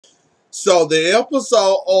So the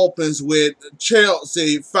episode opens with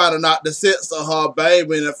Chelsea finding out the sex of her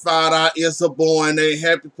baby and find out it's a boy and they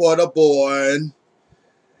happy for the boy.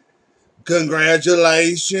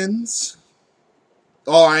 Congratulations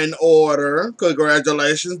are in order.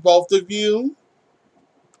 Congratulations, both of you.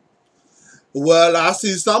 Well, I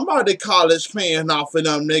see somebody college paying off of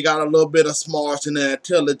them. They got a little bit of smarts and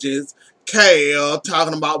intelligence. Kail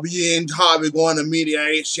talking about we and Harvey going to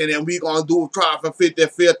mediation and we gonna do try for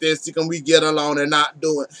 50-50 and see can we get along and not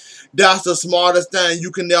do it. That's the smartest thing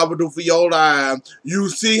you can never do for your life. You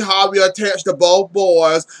see Harvey attached to both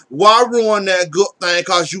boys. Why ruin that good thing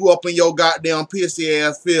cause you up in your goddamn pissy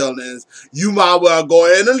ass feelings? You might well go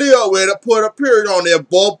ahead and live with it, put a period on it.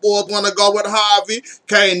 Both boys wanna go with Harvey.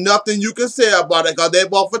 Can't nothing you can say about it because they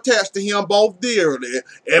both attached to him both dearly.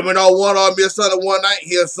 Even though one of them is son and one ain't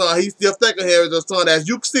his son, he still thinking him as a son. As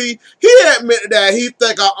you can see, he admitted that he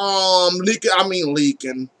think of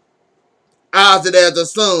leaking. Isaac as a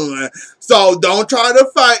son. So don't try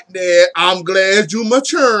to fight that. I'm glad you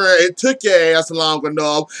maturing. It took your ass long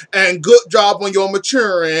enough. And good job on your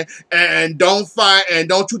maturing. And don't fight and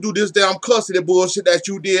don't you do this damn custody bullshit that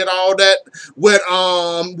you did all that with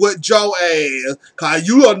Joe ass. Cause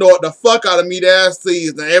you annoyed the fuck out of me that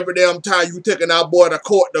season. Every damn time you taking that boy to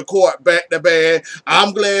court, back to bed.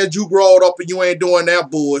 I'm glad you growed up and you ain't doing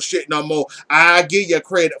that bullshit no more. I give you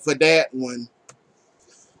credit for that one.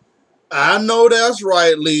 I know that's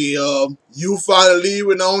right, Leah. You finally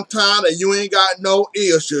leaving on time and you ain't got no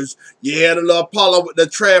issues. You had a little problem with the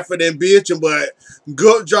traffic and bitching, but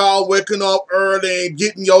good job waking up early and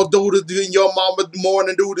getting your duties, getting your mama's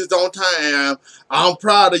morning duties on time. I'm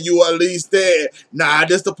proud of you at least there. Nah,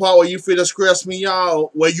 this the part where you finna stress me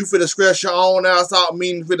out. Where you finna stress your own ass out,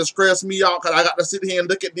 meaning finna stress me out because I got to sit here and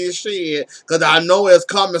look at this shit. Because I know it's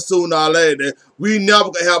coming sooner or later. We never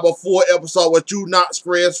gonna have a full episode with you not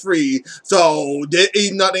stress-free. So, there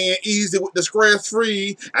ain't nothing easy with the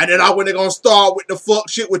stress-free. And then I wasn't gonna start with the fuck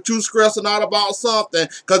shit with you stressing out about something.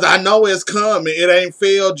 Because I know it's coming. It ain't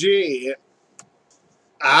failed yet.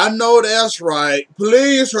 I know that's right.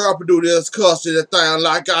 Please hurry up and do this custody thing.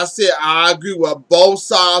 Like I said, I agree with both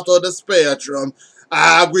sides of the spectrum.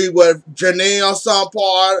 I agree with Janelle on some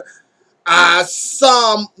part. I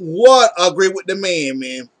somewhat agree with the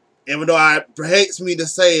man. Even though it hates me to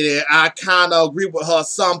say that, I kind of agree with her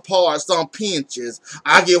some parts, some pinches.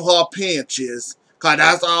 I give her pinches. Because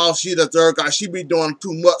that's all she deserves. Because she be doing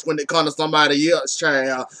too much when it comes to somebody else,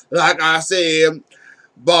 child. Like I said,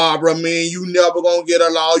 Barbara, man, you never gonna get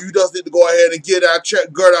along. You just need to go ahead and get that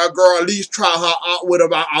check, girl. That girl, at least try her out with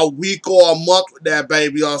about a week or a month with that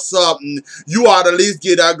baby or something. You ought to at least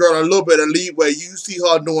give that girl a little bit of leeway. You see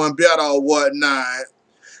her doing better or whatnot.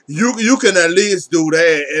 You can at least do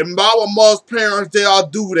that. And by most parents, they'll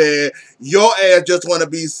do that. Your ass just want to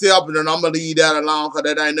be selfish, and I'm going to leave that alone because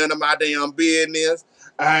that ain't none of my damn business.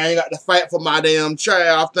 I ain't got to fight for my damn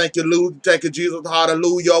child. Thank you, Lord. Thank you, Jesus.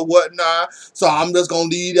 Hallelujah, or whatnot. So I'm just going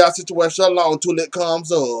to leave that situation alone until it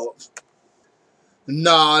comes up.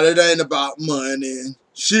 Nah, it ain't about money.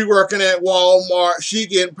 She working at Walmart. She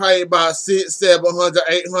getting paid about $600, $700,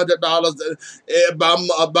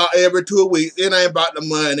 $800 about every 2 weeks. It ain't about the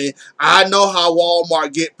money. I know how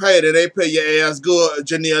Walmart get paid, and they pay your ass good,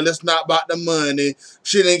 Janelle. It's not about the money.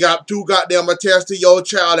 She done got too goddamn attached to your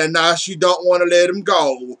child, and now she don't want to let him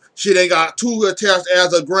go. She done got too attached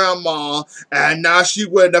as a grandma, and now she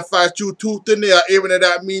willing to fight you tooth and nail, even if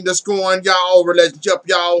that mean destroying y'all relationship,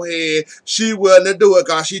 y'all head. She willing to do it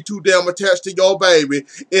because she too damn attached to your baby.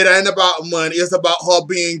 It ain't about money. It's about her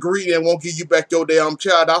being greedy and won't give you back your damn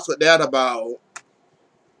child. That's what that about.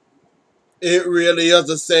 It really is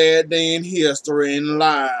a sad day in history in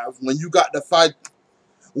life when you got to fight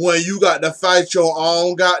your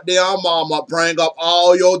own goddamn mama, bring up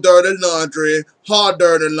all your dirty laundry, her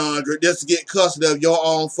dirty laundry, just to get custody of your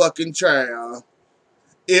own fucking child.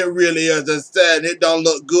 It really is a sad. It don't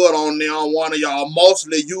look good on one of y'all.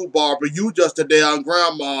 Mostly you, Barbara. You just a damn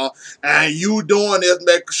grandma. And you doing this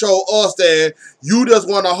make show us that you just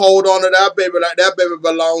want to hold on to that baby like that baby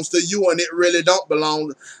belongs to you and it really don't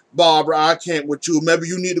belong. Barbara, I can't with you. Maybe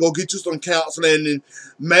you need to go get you some counseling and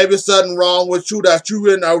maybe something wrong with you that you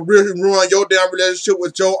really ruin your damn relationship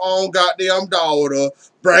with your own goddamn daughter.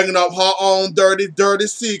 Bringing up her own dirty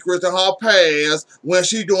secrets and her past when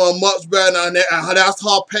she doing much better than that. And that's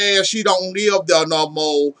her past. She don't live there no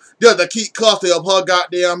more. Just to keep custody of her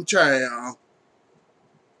goddamn child.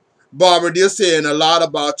 Barbara, this saying a lot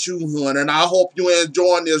about you, hun, and I hope you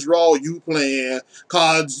enjoying this role you playing.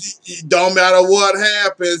 Cause it don't matter what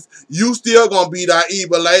happens, you still gonna be that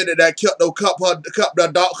evil lady that kept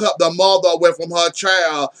the mother away from her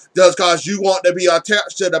child just cause you want to be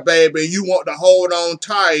attached to the baby and you want to hold on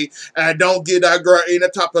tight and don't give that girl any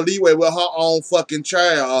type of leeway with her own fucking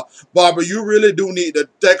child. Barbara, you really do need to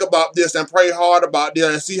think about this and pray hard about this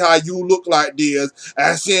and see how you look like this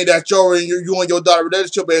and seeing that you and your daughter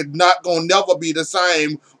relationship is not gonna never be the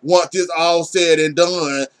same once this all said and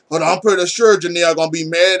done. But I'm pretty sure Janelle gonna be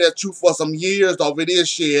mad at you for some years over this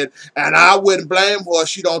shit, and I wouldn't blame her if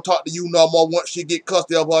she don't talk to you no more once she get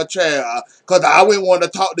custody of her child. Cause I wouldn't want to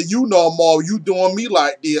talk to you no more. You doing me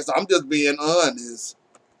like this. I'm just being honest.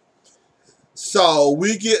 So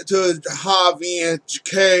we get to Harvey and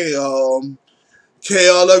Kail.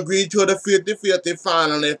 Kail agreed to the 50-50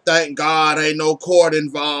 finally. Thank God ain't no court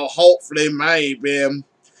involved. Hopefully, maybe.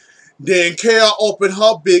 Then Kail opened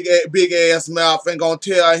her big ass mouth and gonna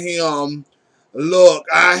tell him, look,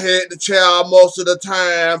 I had the child most of the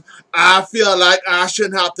time. I feel like I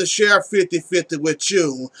shouldn't have to share 50-50 with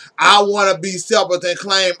you. I want to be separate and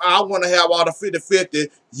claim I want to have all the 50-50.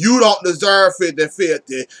 You don't deserve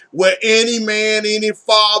 50-50. With any man, any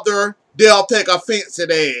father, they'll take offense to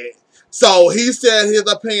that. So he said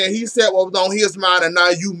his opinion. He said what was on his mind, and now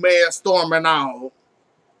you mad storming out.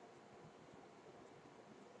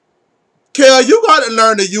 Kail, you got to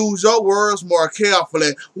learn to use your words more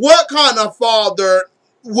carefully. What kind of father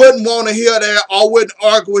wouldn't want to hear that or wouldn't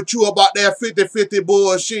argue with you about that 50-50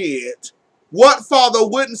 bullshit? What father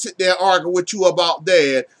wouldn't sit there and argue with you about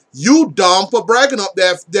that? You dumb for bragging up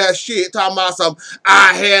that shit, talking about some,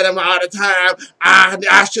 I had him all the time,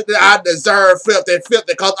 I deserve 50-50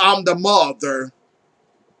 because I'm the mother.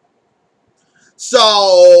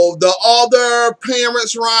 So the other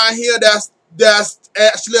parents around here that's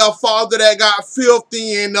actually a father that got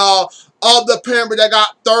 50 and other parent that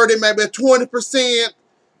got 30, maybe 20%.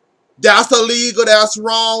 That's illegal, that's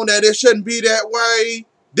wrong, that it shouldn't be that way.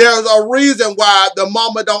 There's a reason why the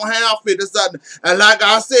mama don't have 50-something. And like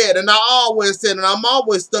I said, and I always said, and I'm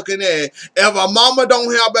always stuck in there, if a mama don't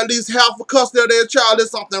have at least half a custody of their child, there's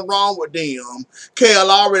something wrong with them. Kail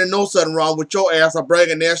already knows something wrong with your ass for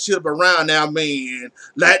bringing that shit up around that man.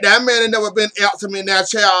 Like, that man ain't never been out to me that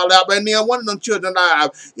child out, and then one of them children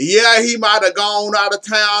alive. Yeah, he might have gone out of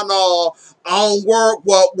town or on work,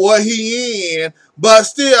 what he in. But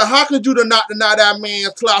still, how could you not deny that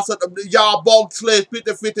man's class? Y'all both slaves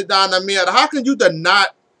 50-50 down the middle. How can you deny?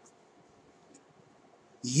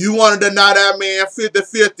 You want to deny that man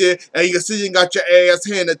 50-50 and you see you got your ass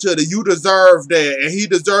handed to you. You deserve that. And he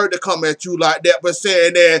deserved to come at you like that. But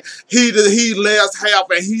saying that he less half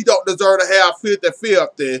and he don't deserve to have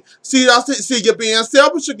 50-50. See, you're being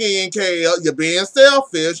selfish again, Kail. You're being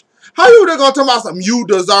selfish. How you going to talk about something you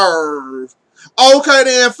deserve? Okay,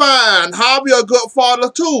 then fine. I'll be a good father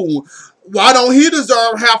too. Why don't he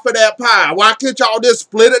deserve half of that pie? Why can't y'all just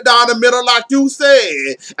split it down the middle like you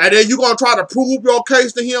said? And then you going to try to prove your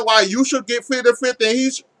case to him why you should get 50-50 and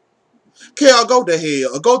he should... Kail, go to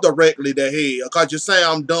hell. Go directly to hell. Because you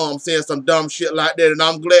sound dumb saying some dumb shit like that. And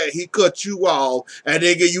I'm glad he cut you off. And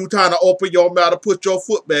then get you trying to open your mouth to put your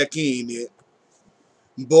foot back in it.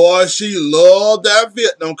 Boy, she loved that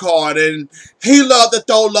victim card, and he loved to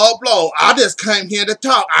throw low blow. I just came here to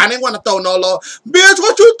talk. I didn't want to throw no low. Bitch,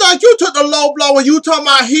 what you think? You took the low blow and you talking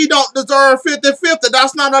about he don't deserve 50-50.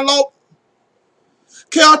 That's not a low.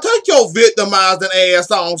 Kail, take your victimizing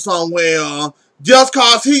ass on somewhere. Just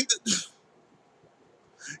cause he...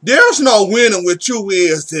 There's no winning with you,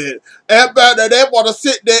 is it? Everybody, they want to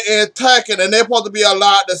sit there and attack it, and they're supposed to be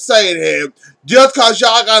allowed to say that. Just because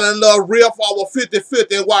y'all got a little riff over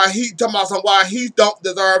 50-50, why he talking about some, why he don't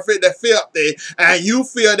deserve 50-50, and you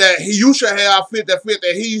feel that you should have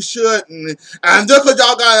 50-50, he shouldn't. And just because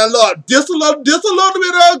y'all got a little, just a little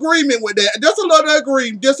bit of agreement with that, just a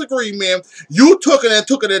little disagreement, you took it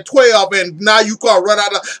at 12, and now you gonna run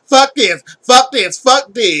out of, fuck this, fuck this,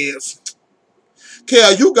 fuck this.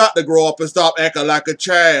 Kail, you got to grow up and stop acting like a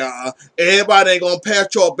child. Everybody ain't gonna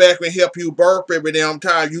pat your back and help you burp every damn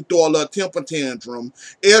time you throw a little temper tantrum.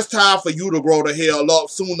 It's time for you to grow the hell up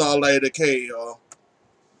sooner or later, Kail.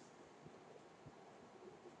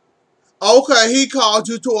 Okay, he called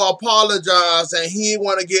you to apologize and he ain't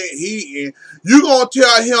want to get heated. You gonna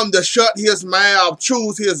tell him to shut his mouth,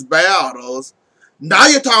 choose his battles. Now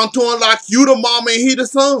you're talking to him like you the mama and he the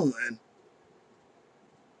son.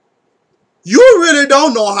 You really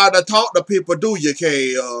don't know how to talk to people, do you,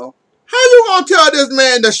 Kail? How you gonna tell this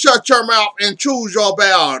man to shut your mouth and choose your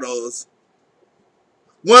battles?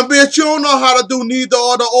 When, bitch, you don't know how to do neither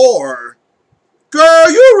or the or.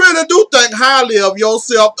 Girl, you really do think highly of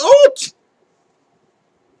yourself. Ooh,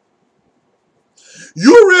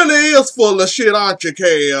 you really is full of shit, aren't you,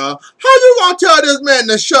 Kail? How you gonna tell this man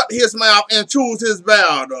to shut his mouth and choose his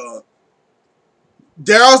battle?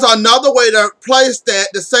 There's another way to place that,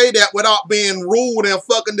 to say that without being rude and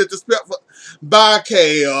fucking disrespectful by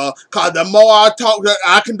Kail. Cause the more I talk,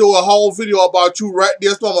 I can do a whole video about you right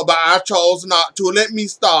this moment, but I chose not to. Let me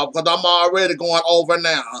stop, cause I'm already going over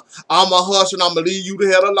now. I'm a hush and I'm gonna leave you the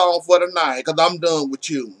hell alone for the night, cause I'm done with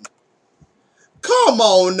you. Come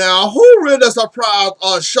on now, who really surprised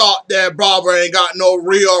or shocked that Barbara ain't got no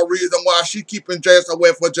real reason why she keeping Jason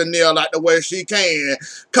away from Janelle like the way she can?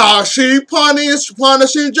 Cause she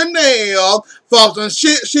punishing Janelle for some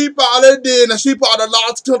shit she probably did, and she probably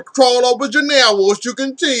lost control over Janelle, which you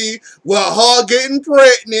can see with her getting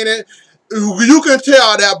pregnant. And you can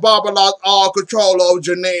tell that Barbara lost all control over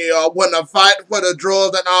Janelle when the fight for the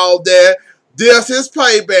drugs and all that. This is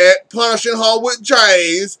payback, punishing her with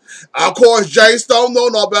Jace. Of course, Jace don't know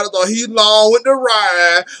no better, so he long with the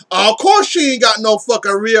ride. Of course, she ain't got no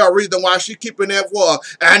fucking real reason why she keeping that for her.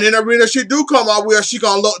 And in the arena, she do come out where she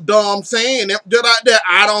gonna look dumb saying it. Just like that,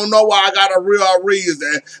 I don't know why I got a real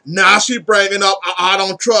reason. Now she bringing up, I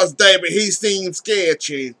don't trust David. He seems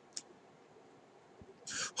sketchy.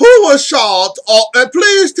 Who was shocked, and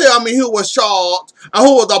please tell me who was shocked, and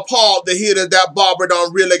who was appalled to hear that Barbara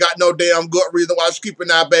don't really got no damn good reason why she's keeping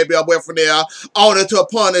that baby away from there, only to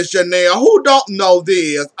punish Janelle. Who don't know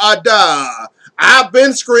this? Duh. I've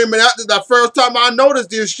been screaming after the first time I noticed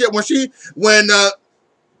this shit when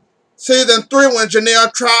Season 3, when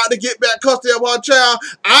Janelle tried to get back custody of her child,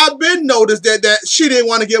 I've been noticed that she didn't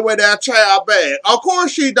want to get away that child back. Of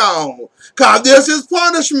course she don't. Because this is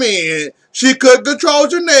punishment. She could control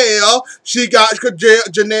Janelle. She got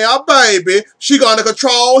Janelle baby. She gonna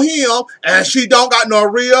control him. And she don't got no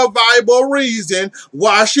real viable reason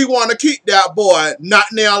why she want to keep that boy. Not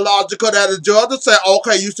now logical that the judge will say,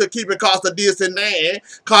 okay, you should keep it because of this and that.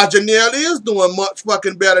 Because Janelle is doing much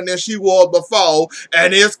fucking better than she was before.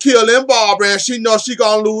 And it's killing Barbara. And she knows she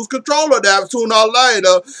gonna lose control of that sooner or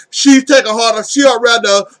later. She'll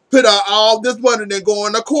rather put out all this money than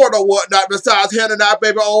going to court or whatnot, besides handing that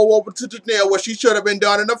baby all over to Janelle, what she should have been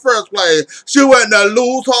done in the first place. She went to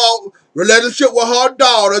lose her relationship with her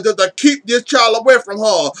daughter just to keep this child away from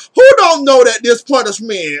her. Who don't know that this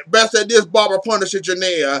punishment, best that this Barbara punishing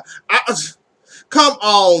Janelle? Come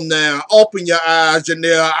on now, open your eyes,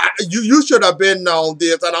 Janelle. You should have been known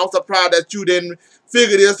this, and I'm surprised that you didn't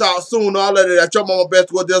figure this out sooner or later, that your mama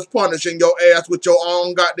best was just punishing your ass with your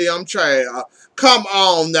own goddamn child. Come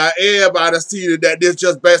on now, everybody see that this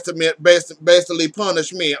just basically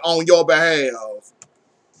punishment on your behalf.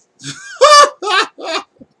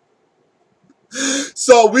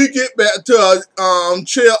 So we get back to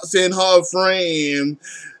Chelsea and her friend.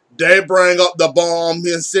 They bring up the bomb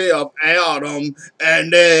himself, Adam,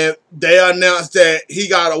 and then they announce that he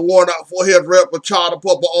got a warrant out for his rep for child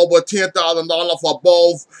support for over $10,000 for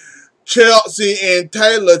both Chelsea and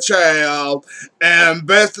Taylor child. And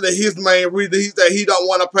basically his main reason, he said he don't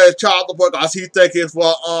want to pay child support because he think it's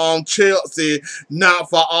for Chelsea,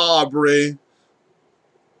 not for Aubrey.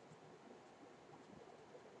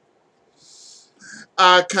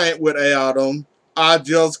 I can't with Adam. I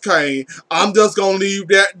just can't. I'm just gonna leave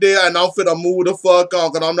that there, and I'm finna move the fuck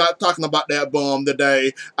on, because I'm not talking about that bum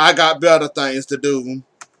today. I got better things to do.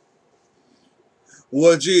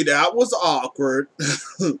 Well, gee, that was awkward.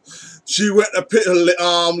 She went to pick,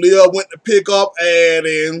 Leah went to pick up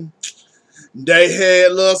Addie. They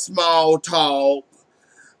had a little small talk.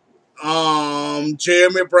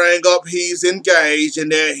 Jeremy bring up he's engaged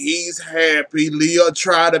and that he's happy. Leah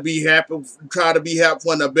try to be happy in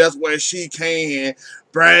the best way she can.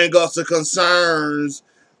 Bring up the concerns.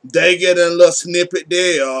 They get a little snippet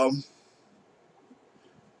there.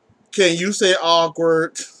 Can you say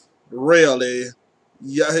awkward? Really?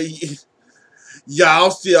 Yeah. Y'all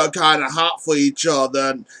still kind of hot for each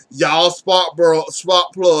other. Y'all spark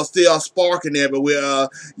plugs still sparking everywhere.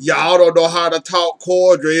 Y'all don't know how to talk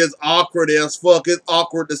cordial. It's awkward as fuck. It's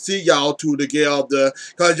awkward to see y'all two together.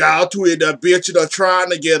 Because y'all two in the bitch are trying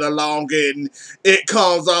to get along. And it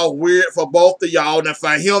comes off weird for both of y'all. And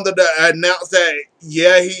for him to announce that,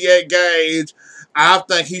 yeah, he engaged, I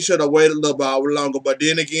think he should have waited a little bit longer, but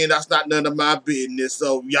then again, that's not none of my business.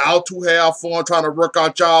 So y'all two have fun trying to work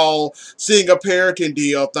out y'all single parenting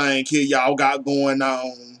deal thing here y'all got going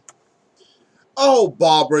on. Oh,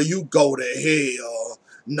 Barbara, you go to hell.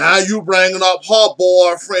 Now you bringing up her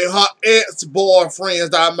boyfriend, her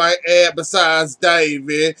ex-boyfriends, I might add, besides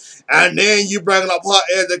David. And then you bringing up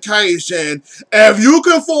her education. If you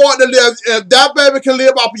can afford to live, if that baby can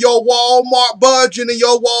live off your Walmart budget and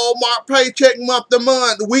your Walmart paycheck month to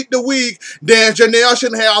month, week to week, then Janelle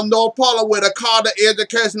shouldn't have no problem with a college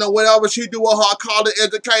education or whatever she do with her college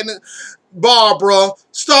education. Barbara,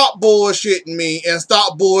 stop bullshitting me and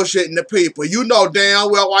stop bullshitting the people. You know damn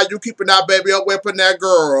well why you keeping that baby up whipping that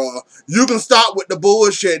girl. You can stop with the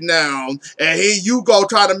bullshit now. And here you go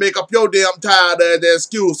trying to make up your damn tired of the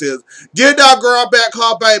excuses. Get that girl back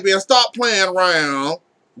her baby and stop playing around.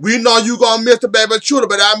 We know you gonna miss the baby shooter,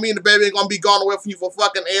 but I mean the baby ain't gonna be gone away from you for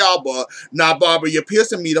fucking ever. Now, Barbara, you're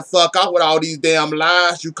pissing me the fuck out with all these damn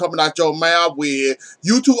lies you coming out your mouth with.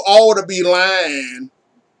 You too old to be lying.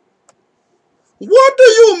 What do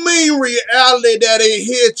you mean reality that it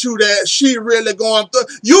hit you that she really going through?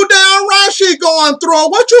 You damn right she going through.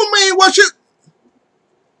 What you mean? What you...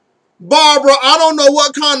 Barbara, I don't know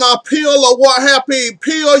what kind of pill or what happy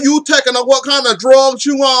pill you taking or what kind of drugs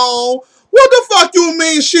you on. What the fuck you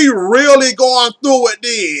mean she really going through with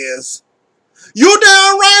this? You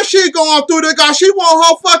damn right she going through this because she want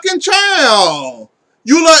her fucking child.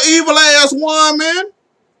 You little evil ass woman.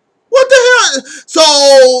 What the hell? So,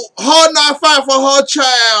 her not fight for her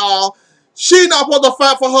child. She not supposed to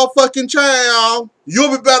fight for her fucking child.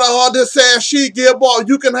 You'll be better her just saying she give up.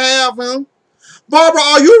 You can have him. Barbara,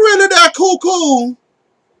 are you really that cuckoo?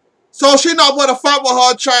 So she not supposed to fight for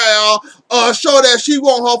her child. Show that she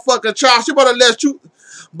want her fucking child. She better let you...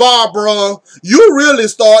 Barbara, you really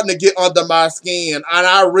starting to get under my skin, and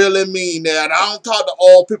I really mean that. I don't talk to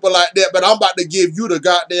old people like that, but I'm about to give you the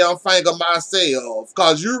goddamn finger myself,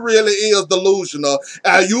 because you really is delusional,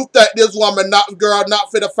 and you think this woman, girl, not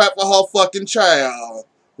fit to fight for her fucking child.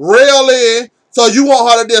 Really? So you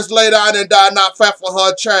want her to just lay down and die, not fight for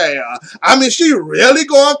her child? I mean, she really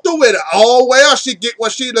going through it. Oh, well, she get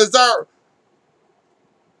what she deserves.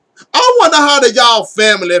 I wonder how the y'all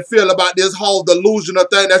family feel about this whole delusional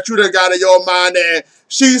thing that you done got in your mind that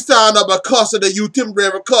she signed up a custody, you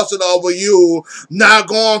temporary custody over you. Now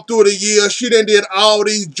going through the years, she done did all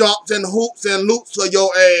these jumps and hoops and loops for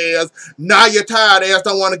your ass. Now your tired ass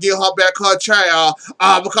don't want to give her back her child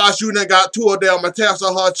because you done got two of them attached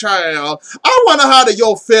to her child. I wonder how do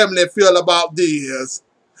your family feel about this.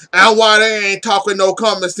 And why they ain't talking no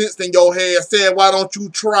common sense in your head saying, why don't you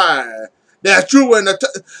try? That you in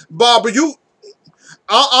the... Barbara, you...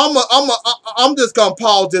 I'm just gonna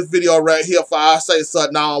pause this video right here for I say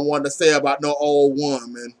something I don't want to say about no old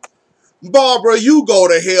woman. Barbara, you go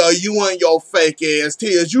to hell, you and your fake ass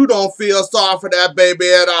tears. You don't feel sorry for that baby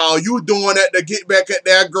at all. You doing that to get back at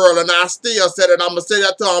that girl, and I still said it. I'm gonna say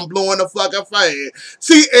that till I'm blue in the fucking face.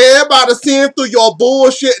 See, everybody seeing through your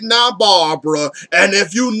bullshit now, Barbara. And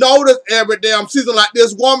if you notice every damn season, like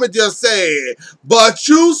this woman just said, but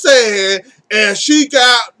you said, and she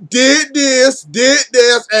did this,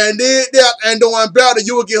 and did that, and doing better,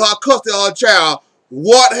 you would give her custody of her child.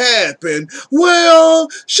 What happened? Well,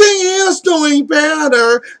 she is doing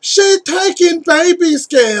better. She taking baby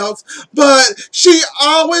scales, but she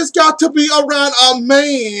always got to be around a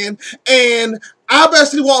man, and I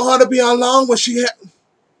basically want her to be alone when she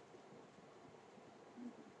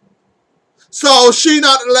So she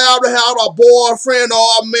not allowed to have a boyfriend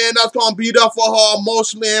or a man that's going to be there for her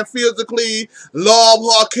emotionally and physically, love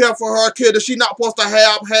her, care for her kid that she not supposed to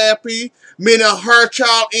have happy, meaning her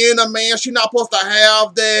child and a man, she not supposed to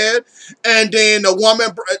have that. And then the woman...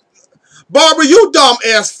 Barbara, you dumb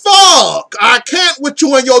as fuck. I can't with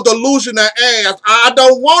you and your delusional ass. I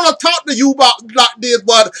don't want to talk to you about like this,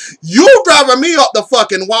 but you driving me up the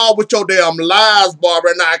fucking wall with your damn lies,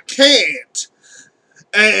 Barbara, and I can't.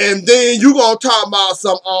 And then you gonna talk about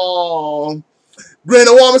some, when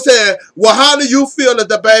the woman said, well, how do you feel that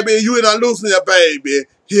the baby, you ain't losing the baby?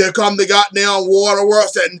 Here come the goddamn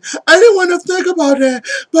waterworks, and I didn't want to think about that,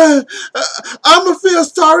 but I'm going to feel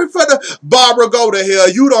sorry for the... Barbara, go to hell.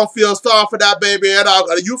 You don't feel sorry for that baby at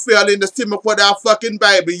all. You fell in the stomach for that fucking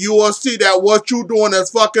baby. You will see that what you doing is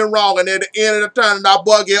fucking wrong, and at the end of the time, that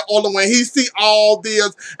boy get older. When he see all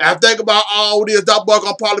this, and think about all this, that boy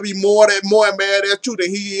going to probably be more mad at you than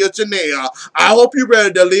he is Janelle. I hope you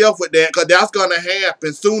ready to live with that, because that's going to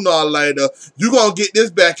happen sooner or later. You going to get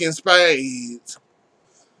this back in spades.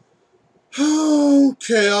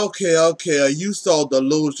 Okay. You so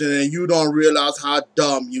delusional and you don't realize how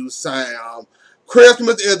dumb you sound.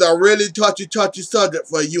 Christmas is a really touchy subject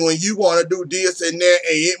for you, and you want to do this and that,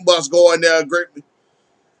 and it must go in there great.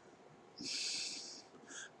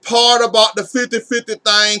 Part about the 50-50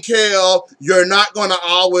 thing, Kail, you're not gonna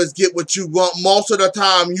always get what you want. Most of the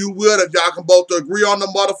time you will if y'all can both agree on the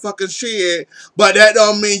motherfucking shit. But that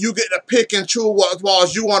don't mean you get to pick and choose what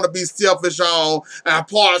parts you want to be selfish on and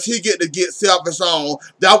parts he get to get selfish on.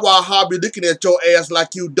 That's why Hobby looking at your ass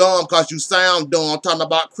like you dumb cause you sound dumb talking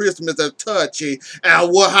about Christmas and touchy and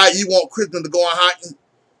how you want Christmas to go and how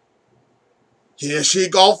here she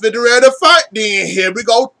go fitting ready to fight then. Here we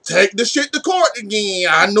go. Take the shit to court again.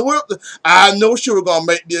 I knew it. I knew she was gonna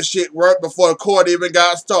make this shit work before the court even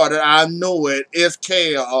got started. I knew it. It's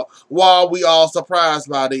Kail. Why are we all surprised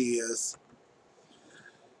by this?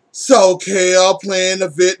 So Kail playing the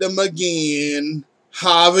victim again.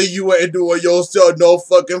 However, you ain't doing yourself no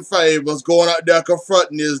fucking favors going out there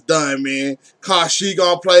confronting this dummy. Cause she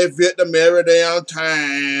gonna play victim every damn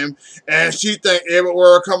time. And she think every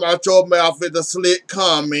word come out your mouth is a slick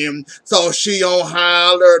comment. So she on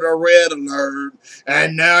high alert or red alert.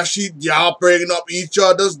 And now y'all bringing up each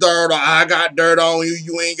other's dirt. Or I got dirt on you,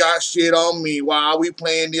 you ain't got shit on me. Why are we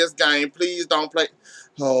playing this game? Please don't play.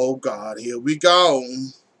 Oh God, here we go.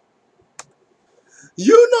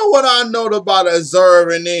 You know what I know about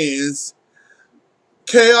observing is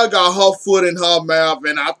Kail got her foot in her mouth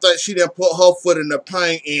and I think she didn't put her foot in the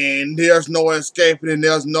paint and there's no escaping and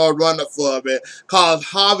there's no running for it. Cause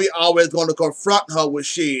Harvey always gonna confront her with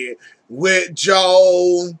shit. With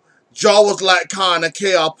Joe. Joe was like kind of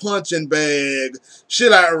Kail punching bag. She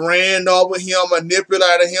like ran over him,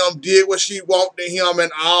 manipulated him, did what she wanted him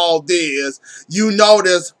and all this. You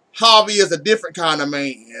notice Harvey is a different kind of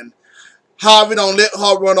man. Harvey don't let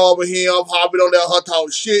her run over him. Harvey don't let her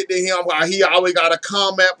talk shit to him. He always got a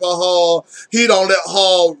comment for her. He don't let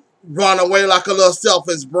her run away like a little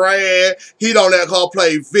selfish brat. He don't let her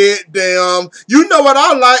play victim. You know what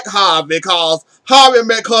I like Harvey, cause Harvey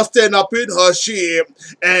make her stand up in her shit.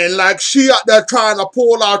 And like she out there trying to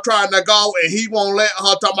pull out, trying to go, and he won't let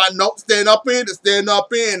her talk about no, stand up in it, stand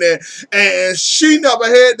up in it. And she never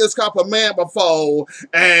had this type of man before.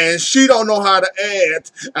 And she don't know how to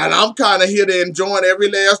act. And I'm kind of here to enjoy every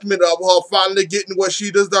last minute of her finally getting what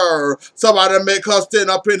she deserves. Somebody make her stand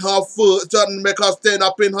up in her foot, something to make her stand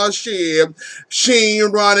up in her shit. She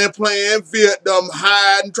ain't running, playing victim,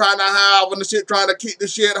 hiding, trying to hide when the shit, trying to keep the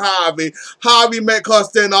shit Harvey. Harvey make her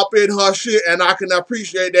stand up in her shit, and I can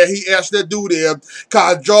appreciate that he actually do this,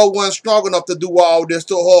 cause Joe wasn't strong enough to do all this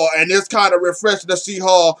to her, and it's kind of refreshing to see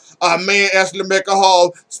her, a man actually making her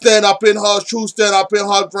stand up in her truth, stand up in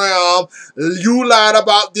her ground. You lied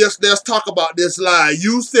about this, let's talk about this lie.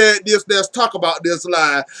 You said this, let's talk about this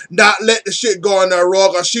lie. Not let the shit go in there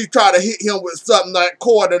wrong, or she try to hit him with something like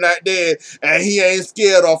cord and like that, and he ain't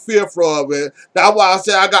scared or fearful of it. That's why I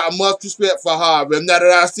say I got much respect for Harvey. Now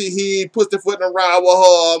that I see he ain't pussyfooting around with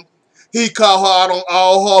her, he caught her out on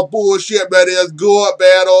all her bullshit, whether it's good,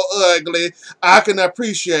 bad, or ugly. I can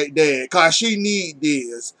appreciate that, cause she need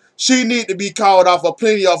this. She need to be called off of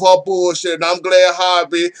plenty of her bullshit, and I'm glad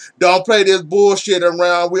Harvey don't play this bullshit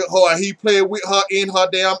around with her, and he played with her in her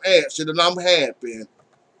damn action, and I'm happy.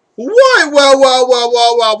 Wait.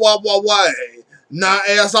 Now,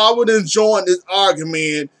 as I was enjoying this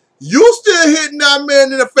argument, you still hitting that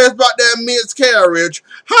man in the face about that miscarriage.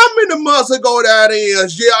 How many months ago that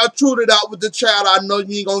is? Yeah, I trued it out with the child. I know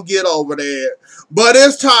you ain't gonna get over that. But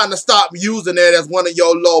it's time to stop using that as one of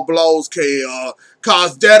your low blows, Kail.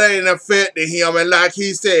 Cause that ain't affecting him. And like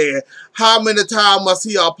he said, how many times must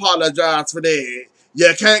he apologize for that?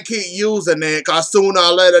 You can't keep using that, cause sooner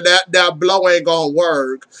or later that blow ain't gonna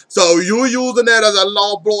work. So you using that as a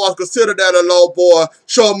low blow, consider that a low blow.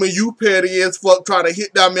 Show me you petty as fuck trying to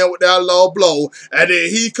hit that man with that low blow. And then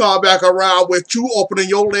he come back around with you opening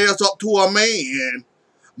your legs up to a man.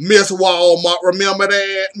 Miss Walmart, remember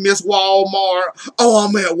that? Miss Walmart. Oh,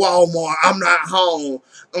 I'm at Walmart. I'm not home.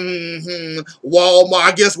 Walmart.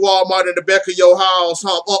 I guess Walmart in the back of your house,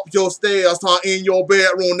 huh? Up your stairs, huh? In your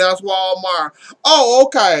bedroom. That's Walmart. Oh,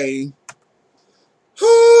 okay.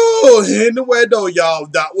 Anyway, though, y'all,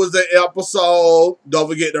 that was the episode. Don't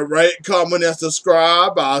forget to rate, comment, and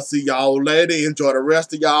subscribe. I'll see y'all later. Enjoy the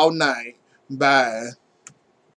rest of y'all night. Bye.